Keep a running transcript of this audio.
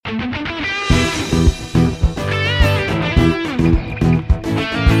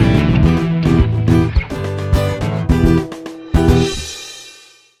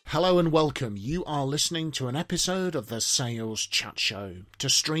Hello and welcome. You are listening to an episode of the Sales Chat Show. To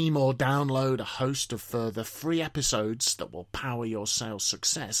stream or download a host of further free episodes that will power your sales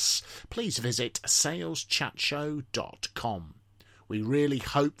success, please visit saleschatshow.com. We really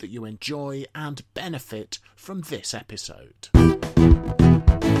hope that you enjoy and benefit from this episode.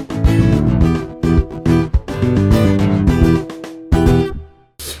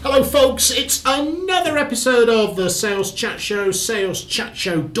 Hello folks, it's another episode of the Sales Chat Show,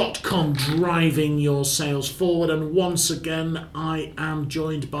 saleschatshow.com, driving your sales forward. And once again, I am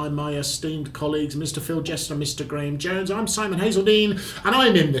joined by my esteemed colleagues, Mr. Phil Jester and Mr. Graham Jones. I'm Simon Hazeldine, and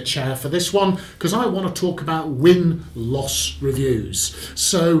I'm in the chair for this one because I want to talk about win-loss reviews.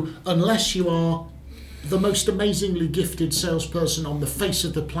 So unless you are the most amazingly gifted salesperson on the face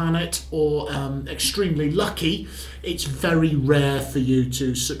of the planet or extremely lucky, it's very rare for you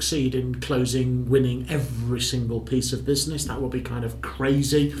to succeed in winning every single piece of business. That would be kind of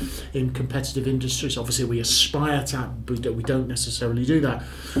crazy in competitive industries. Obviously we aspire to, but we don't necessarily do that.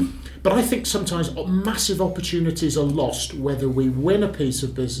 But I think sometimes massive opportunities are lost, whether we win a piece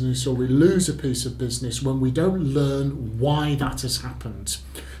of business or we lose a piece of business, when we don't learn why that has happened.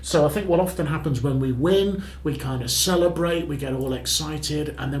 So I think what often happens when we win, we kind of celebrate, we get all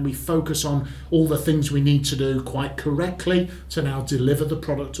excited, and then we focus on all the things we need to do quite correctly to now deliver the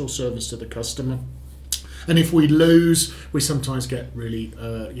product or service to the customer. And if we lose, we sometimes get really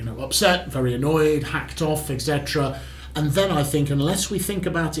upset, very annoyed, hacked off, etc. And then I think, unless we think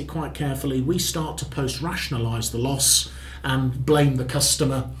about it quite carefully, we start to post-rationalise the loss and blame the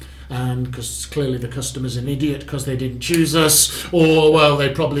customer. And because clearly the customer's an idiot because they didn't choose us, or well, they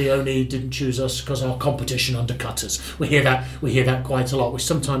probably only didn't choose us because our competition undercut us. We hear that quite a lot, which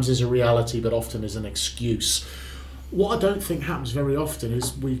sometimes is a reality, but often is an excuse. What I don't think happens very often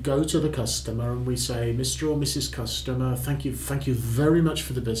is we go to the customer and we say, Mr. or Mrs. Customer, thank you very much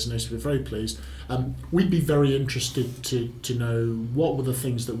for the business. We're very pleased. We'd be very interested to know what were the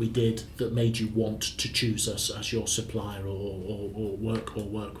things that we did that made you want to choose us as your supplier or work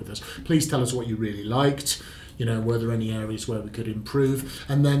with us. Please tell us what you really liked. Were there any areas where we could improve?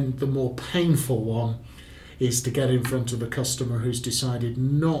 And then the more painful one is to get in front of a customer who's decided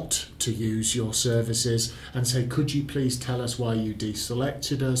not to use your services and say, could you please tell us why you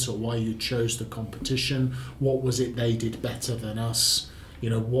deselected us or why you chose the competition? What was it they did better than us?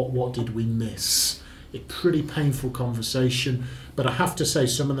 What did we miss? A pretty painful conversation, but I have to say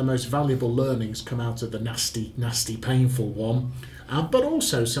some of the most valuable learnings come out of the nasty, painful one. But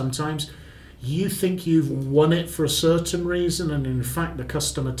also sometimes you think you've won it for a certain reason, and in fact the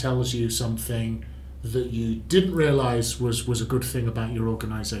customer tells you something that you didn't realise was a good thing about your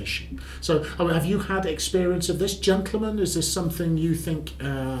organisation. So, have you had experience of this, gentlemen? Is this something you think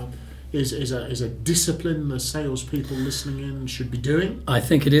is a discipline the salespeople listening in should be doing? I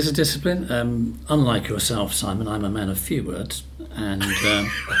think it is a discipline. Unlike yourself, Simon, I'm a man of few words, and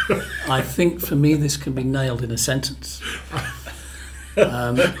I think for me this can be nailed in a sentence.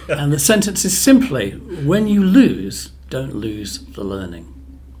 And the sentence is simply, when you lose, don't lose the learning.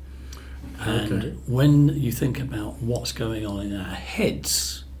 And when you think about what's going on in our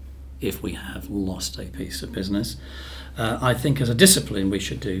heads if we have lost a piece of business, I think as a discipline we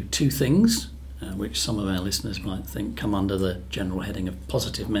should do two things, which some of our listeners might think come under the general heading of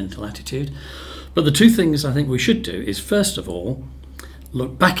positive mental attitude. But the two things I think we should do is, first of all,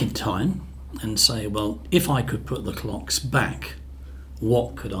 look back in time and say, well, if I could put the clocks back,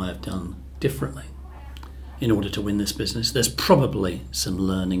 what could I have done differently in order to win this business? There's probably some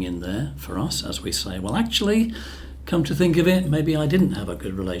learning in there for us as we say, well, actually, come to think of it, maybe I didn't have a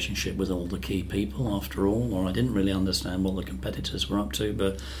good relationship with all the key people after all, or I didn't really understand what the competitors were up to.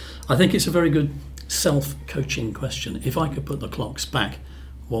 But I think it's a very good self-coaching question. If I could put the clocks back,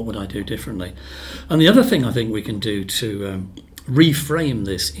 what would I do differently? And the other thing I think we can do to reframe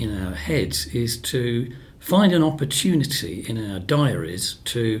this in our heads is to find an opportunity in our diaries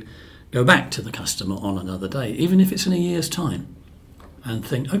to go back to the customer on another day, even if it's in a year's time, and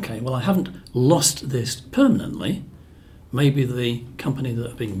think, okay, well, I haven't lost this permanently. Maybe the company that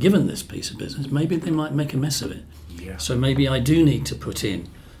have been given this piece of business, maybe they might make a mess of it. Yeah. So maybe I do need to put in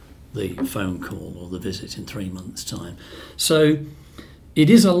the phone call or the visit in 3 months' time. So it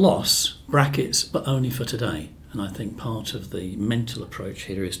is a loss, brackets, but only for today. And I think part of the mental approach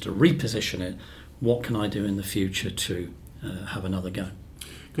here is to reposition it. What can I do in the future to have another go?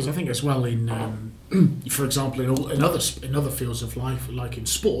 Because I think as well in, for example, in other fields of life, like in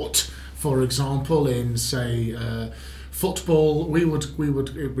sport, for example, in say football, we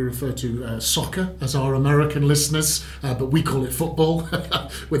refer to soccer as our American listeners, but we call it football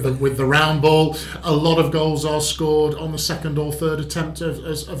with the round ball. A lot of goals are scored on the second or third attempt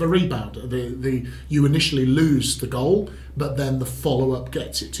of a rebound. You initially lose the goal, but then the follow-up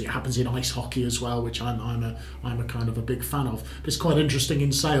gets it to you. It happens in ice hockey as well, which I'm a kind of a big fan of. But it's quite interesting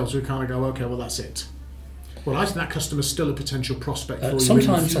in sales. We kind of go, okay, well, that's it. Well, I think that customer's still a potential prospect for you.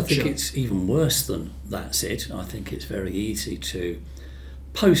 Sometimes I think it's even worse than that's it. I think it's very easy to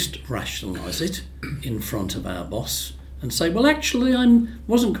post-rationalise it in front of our boss and say, well, actually, I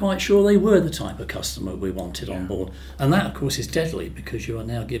wasn't quite sure they were the type of customer we wanted on board. And that, of course, is deadly, because you are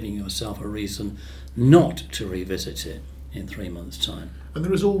now giving yourself a reason not to revisit it in 3 months' time. And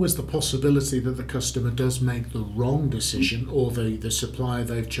there is always the possibility that the customer does make the wrong decision, or the supplier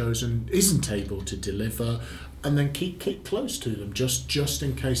they've chosen isn't able to deliver, and then keep close to them just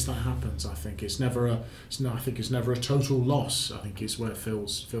in case that happens. I think it's never a total loss. I think it's where it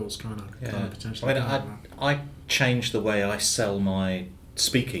feels kind of potentially. I changed the way I sell my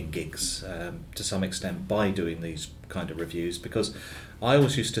speaking gigs to some extent by doing these kind of reviews, because I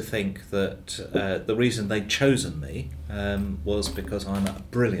always used to think that the reason they'd chosen me was because I'm a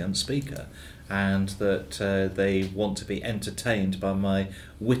brilliant speaker, and that they want to be entertained by my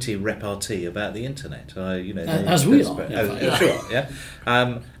witty repartee about the internet. As we are.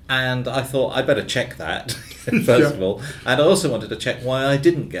 And I thought I'd better check that first of all, and I also wanted to check why I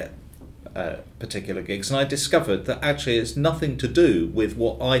didn't get particular gigs, and I discovered that actually it's nothing to do with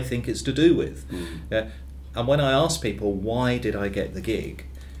what I think it's to do with. And when I asked people why did I get the gig,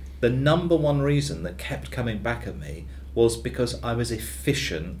 the number one reason that kept coming back at me was because I was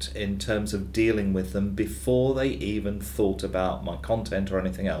efficient in terms of dealing with them before they even thought about my content or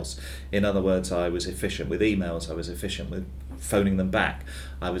anything else. In other words, I was efficient with emails, I was efficient with phoning them back,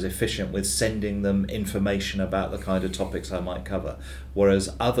 I was efficient with sending them information about the kind of topics I might cover.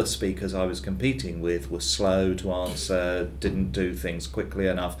 Whereas other speakers I was competing with were slow to answer, didn't do things quickly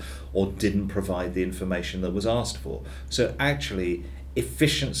enough, or didn't provide the information that was asked for. So actually,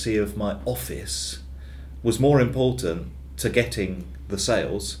 efficiency of my office was more important to getting the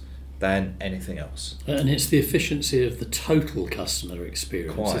sales than anything else. And it's the efficiency of the total customer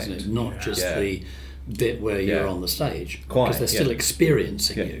experience, isn't it? Not just the bit where you're on the stage, because they're still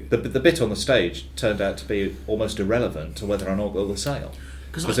experiencing you. The bit on the stage turned out to be almost irrelevant to whether or not got the sale.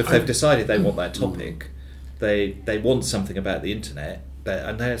 Because if they've decided they want that topic, they want something about the internet,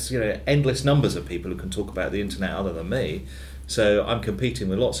 and there's endless numbers of people who can talk about the internet other than me. So I'm competing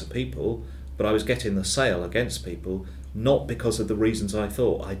with lots of people, but I was getting the sale against people not because of the reasons I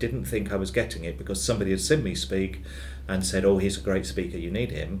thought. I didn't think I was getting it because somebody had seen me speak and said, oh, he's a great speaker, you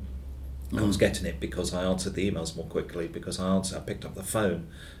need him. I was getting it because I answered the emails more quickly, because I picked up the phone.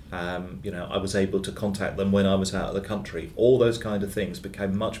 I was able to contact them when I was out of the country. All those kind of things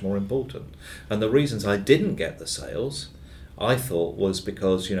became much more important. And the reasons I didn't get the sales, I thought, was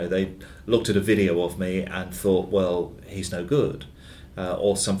because they looked at a video of me and thought, well, he's no good,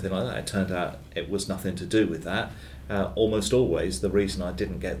 or something like that. It turned out it was nothing to do with that. Almost always the reason I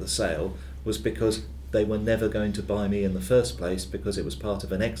didn't get the sale was because they were never going to buy me in the first place, because it was part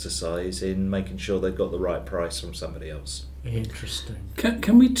of an exercise in making sure they got the right price from somebody else. Interesting.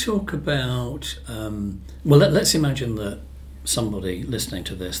 Can we talk about, let's imagine that somebody listening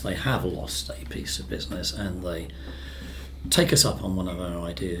to this, they have lost a piece of business and they take us up on one of our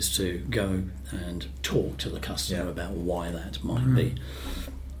ideas to go and talk to the customer about why that might be.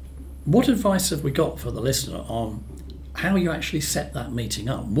 What advice have we got for the listener on how you actually set that meeting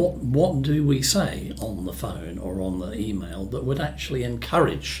up? What do we say on the phone or on the email that would actually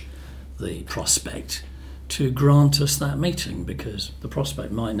encourage the prospect to grant us that meeting? Because the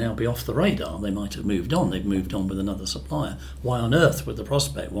prospect might now be off the radar. They might have moved on. They've moved on with another supplier. Why on earth would the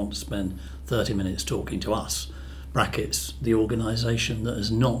prospect want to spend 30 minutes talking to us, brackets, the organisation that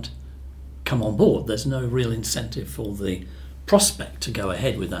has not come on board? There's no real incentive for the prospect to go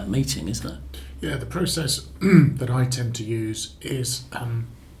ahead with that meeting, is there? Yeah, the process that I tend to use is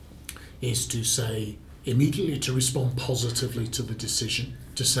to say immediately, to respond positively to the decision,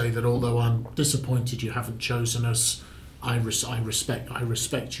 to say that although I'm disappointed you haven't chosen us, I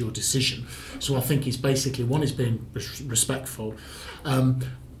respect your decision. So I think it's basically, one is being respectful,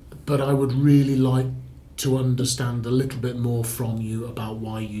 but I would really like to understand a little bit more from you about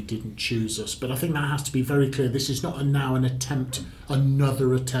why you didn't choose us. But I think that has to be very clear. This is not another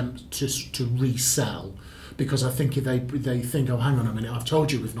attempt to resell, because I think if they think, oh, hang on a minute, I've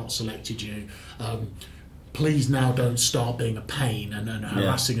told you we've not selected you, please now don't start being a pain and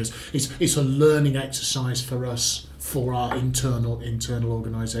harassing us. It's a learning exercise for us for our internal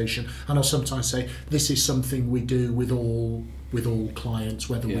organisation. And I'll sometimes say this is something we do with all clients,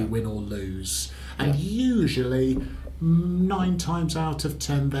 whether we win or lose. And usually 9 times out of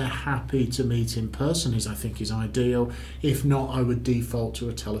 10 they're happy to meet in person, I think is ideal. If not, I would default to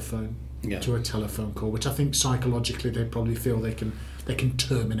a telephone call, which I think psychologically they probably feel they can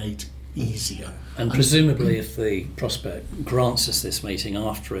terminate easier. And presumably if the prospect grants us this meeting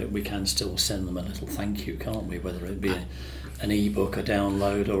after it, we can still send them a little thank you, can't we, whether it be an e-book, a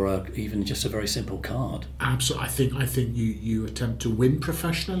download, or even just a very simple card. Absolutely. I think you attempt to win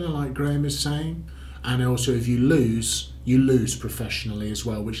professionally, like Graham is saying, and also if you lose professionally as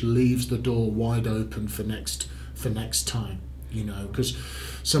well, which leaves the door wide open for next time. Because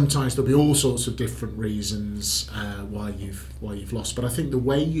sometimes there'll be all sorts of different reasons why you've lost. But I think the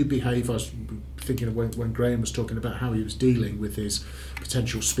way you behave, I was thinking of when Graham was talking about how he was dealing with his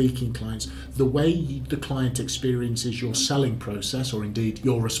potential speaking clients, the way the client experiences your selling process, or indeed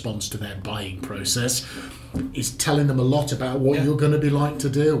your response to their buying process, is telling them a lot about what you're going to be like to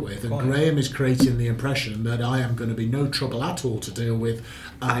deal with. And Graham is creating the impression that I am going to be no trouble at all to deal with.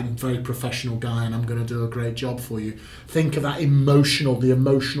 I'm a very professional guy and I'm going to do a great job for you. Think of that the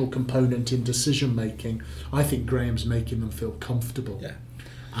emotional component in decision making. I think Graham's making them feel comfortable. Yeah.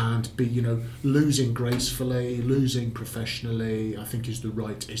 And losing gracefully, losing professionally, I think is the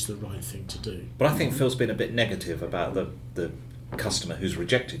right thing to do. But I think Phil's been a bit negative about the customer who's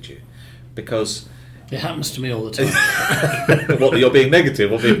rejected you, because it happens to me all the time. What, you're being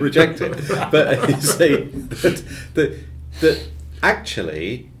negative or being rejected? But you see, that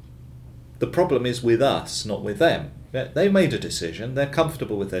actually the problem is with us, not with them. They made a decision, they're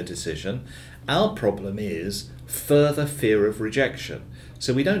comfortable with their decision. Our problem is further fear of rejection.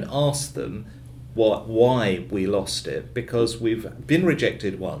 So we don't ask them why we lost it, because we've been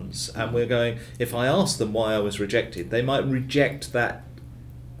rejected once, and we're going, if I ask them why I was rejected, they might reject that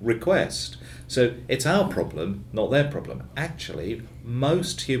request. So it's our problem, not their problem. Actually,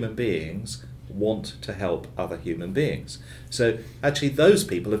 most human beings want to help other human beings. So actually those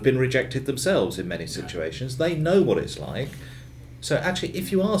people have been rejected themselves in many situations. They know what it's like. So actually,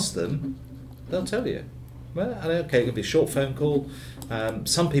 if you ask them, they'll tell you. Well, okay, it could be a short phone call.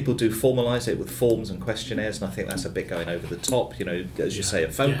 Some people do formalise it with forms and questionnaires, and I think that's a bit going over the top. As you say, a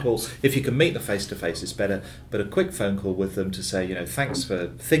phone call, if you can meet them face-to-face, it's better. But a quick phone call with them to say, thanks for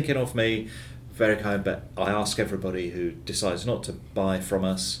thinking of me, very kind, but I ask everybody who decides not to buy from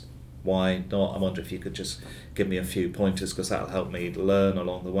us, why not? I wonder if you could just give me a few pointers, because that'll help me learn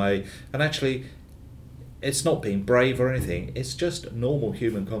along the way. And actually, it's not being brave or anything, it's just normal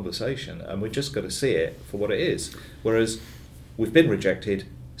human conversation, and we've just got to see it for what it is. Whereas we've been rejected,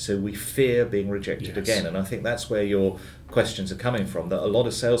 so we fear being rejected again. And I think that's where your questions are coming from, that a lot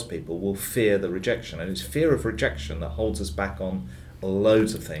of salespeople will fear the rejection, and it's fear of rejection that holds us back on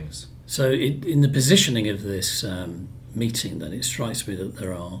loads of things. So in the positioning of this meeting, then, it strikes me that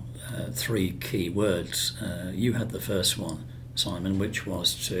there are 3 key words. You had the first one, Simon, which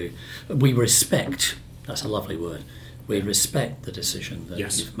was we respect. That's a lovely word. We respect the decision that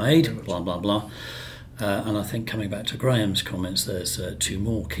you've made, blah, blah, blah. And I think coming back to Graham's comments, there's 2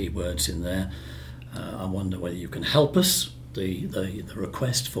 more key words in there. I wonder whether you can help us. The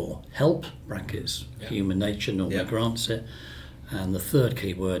request for help, brackets, human nature normally grants it. And the 3rd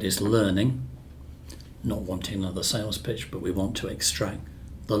key word is learning. Not wanting another sales pitch, but we want to extract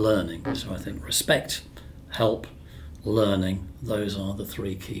the learning. So I think respect, help, learning, those are the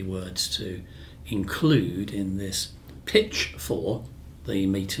 3 key words to include in this pitch for the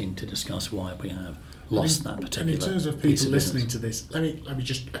meeting to discuss why we have lost that particular. And in terms of people listening to this, let me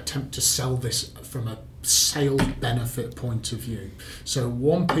just attempt to sell this from a sales benefit point of view. So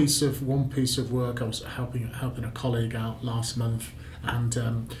one piece of work, I was helping a colleague out last month,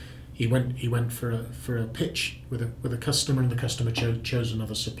 and he went for a pitch with a customer, and the customer chose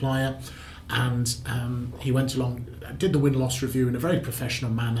another supplier. And he went along, did the win-loss review in a very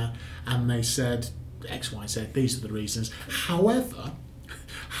professional manner, and they said X, Y, Z, these are the reasons. However,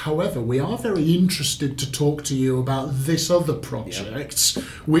 we are very interested to talk to you about this other project,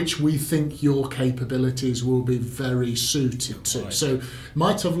 which we think your capabilities will be very suited to. Right. So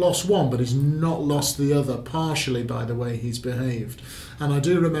might have lost one, but he's not lost the other, partially by the way he's behaved. And I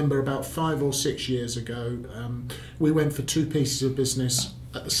do remember about 5 or 6 years ago, we went for 2 pieces of business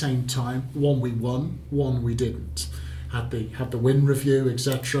at the same time. One we won, one we didn't. Had the win review,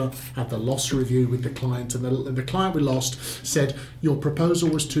 etc. Had the loss review with the client, and the client we lost said your proposal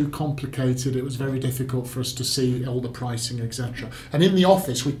was too complicated. It was very difficult for us to see all the pricing, etc. And in the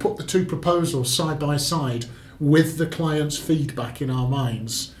office, we put the 2 proposals side by side with the client's feedback in our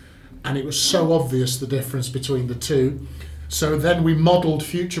minds. and it was so obvious the difference between the two. So then we modelled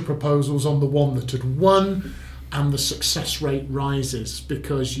future proposals on the one that had won, and the success rate rises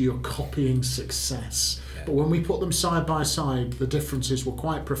because you're copying success. But when we put them side by side, the differences were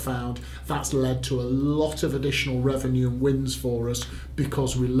quite profound. That's led to a lot of additional revenue and wins for us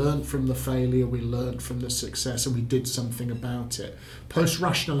because we learned from the failure, we learned from the success, and we did something about it.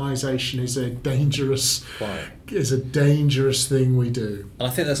 Post-rationalisation is a dangerous thing we do. And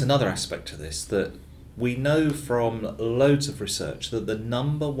I think there's another aspect to this, that we know from loads of research that the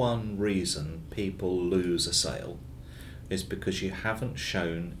number one reason people lose a sale is because you haven't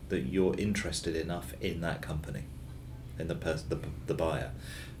shown that you're interested enough in that company, in the person, the buyer.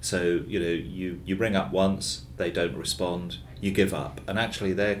 So you ring up once, they don't respond, you give up, and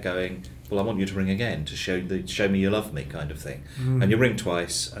actually they're going, well, I want you to ring again to show me you love me, kind of thing. And you ring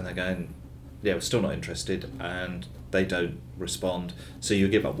twice, and they're going, yeah, we're still not interested, and they don't respond, so you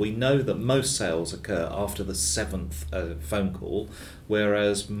give up. We know that most sales occur after the 7th phone call,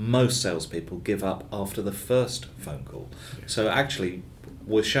 whereas most salespeople give up after the first phone call. So actually,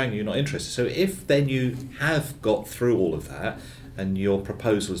 we're showing you're not interested. So if then you have got through all of that and your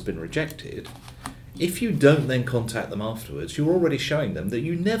proposal has been rejected, if you don't then contact them afterwards, you're already showing them that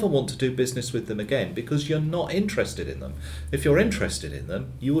you never want to do business with them again because you're not interested in them. If you're interested in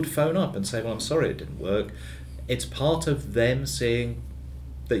them, you would phone up and say, well, I'm sorry it didn't work. It's part of them seeing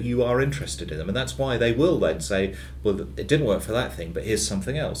that you are interested in them, and that's why they will then say, well, it didn't work for that thing, but here's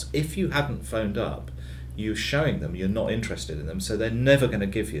something else. If you hadn't phoned up, you're showing them you're not interested in them, so they're never going to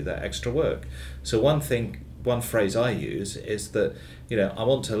give you that extra work. So one phrase I use is that, I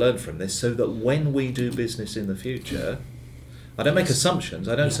want to learn from this so that when we do business in the future, I don't make assumptions,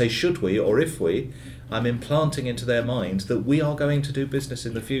 I don't say should we or if we, I'm implanting into their minds that we are going to do business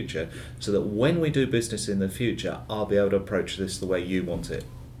in the future, so that when we do business in the future, I'll be able to approach this the way you want it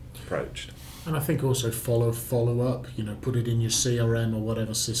approached. And I think also follow up, put it in your CRM or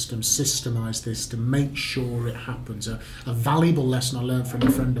whatever system, systemize this to make sure it happens. A valuable lesson I learned from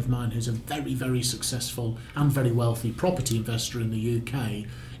a friend of mine who's a very, very successful and very wealthy property investor in the UK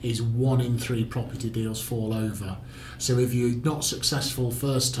is 1 in 3 property deals fall over. So if you're not successful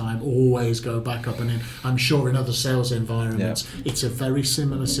first time, always go back up. And I'm sure in other sales environments, it's a very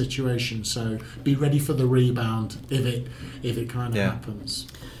similar situation. So be ready for the rebound if it kind of happens.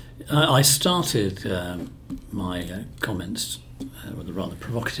 I started my comments with a rather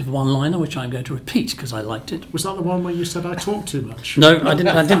provocative one-liner, which I'm going to repeat because I liked it. Was that the one where you said I talk too much? No, I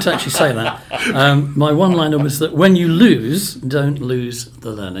didn't actually say that. My one-liner was that when you lose, don't lose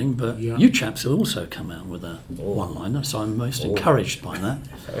the learning. But you chaps have also come out with a one-liner, so I'm most encouraged by that.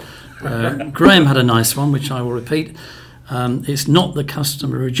 Graham had a nice one, which I will repeat. It's not the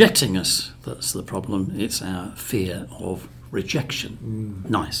customer rejecting us that's the problem, it's our fear of rejection.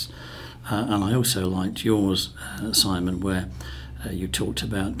 Nice. And I also liked yours, Simon, where you talked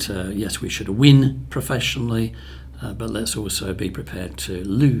about, yes, we should win professionally, but let's also be prepared to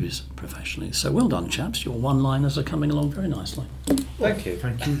lose professionally. So well done, chaps. Your one-liners are coming along very nicely. Thank you.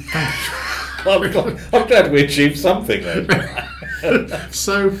 Thank you. I'm glad we achieved something then.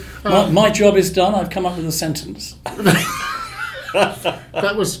 So my job is done. I've come up with a sentence.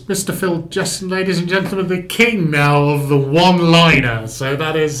 That was Mr. Phil Jesson, ladies and gentlemen, the king now of the one-liner. So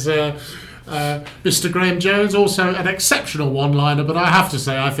that is Mr. Graham Jones, also an exceptional one-liner, but I have to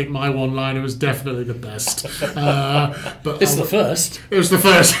say I think my one-liner was definitely the best. But it's the first. It was the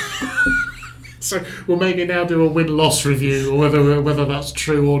first. So we'll maybe now do a win-loss review, or whether that's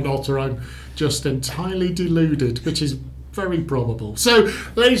true or not, or I'm just entirely deluded, which is very probable. So,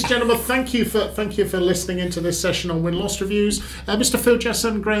 ladies and gentlemen, thank you for listening into this session on Win-Loss Reviews. Mr. Phil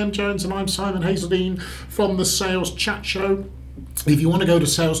Jesson, Graham Jones, and I'm Simon Hazeldine from the Sales Chat Show. If you want to go to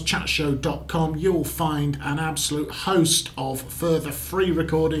saleschatshow.com, you'll find an absolute host of further free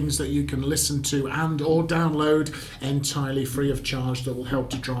recordings that you can listen to and or download entirely free of charge that will help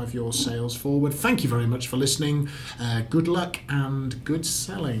to drive your sales forward. Thank you very much for listening. Good luck and good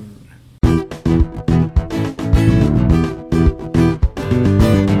selling.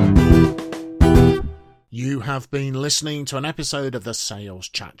 You have been listening to an episode of the Sales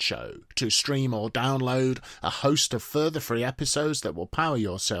Chat Show. To stream or download a host of further free episodes that will power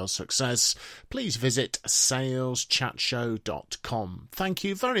your sales success, please visit saleschatshow.com. Thank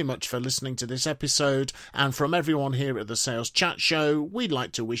you very much for listening to this episode, and from everyone here at the Sales Chat Show, we'd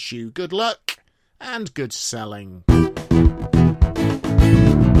like to wish you good luck and good selling.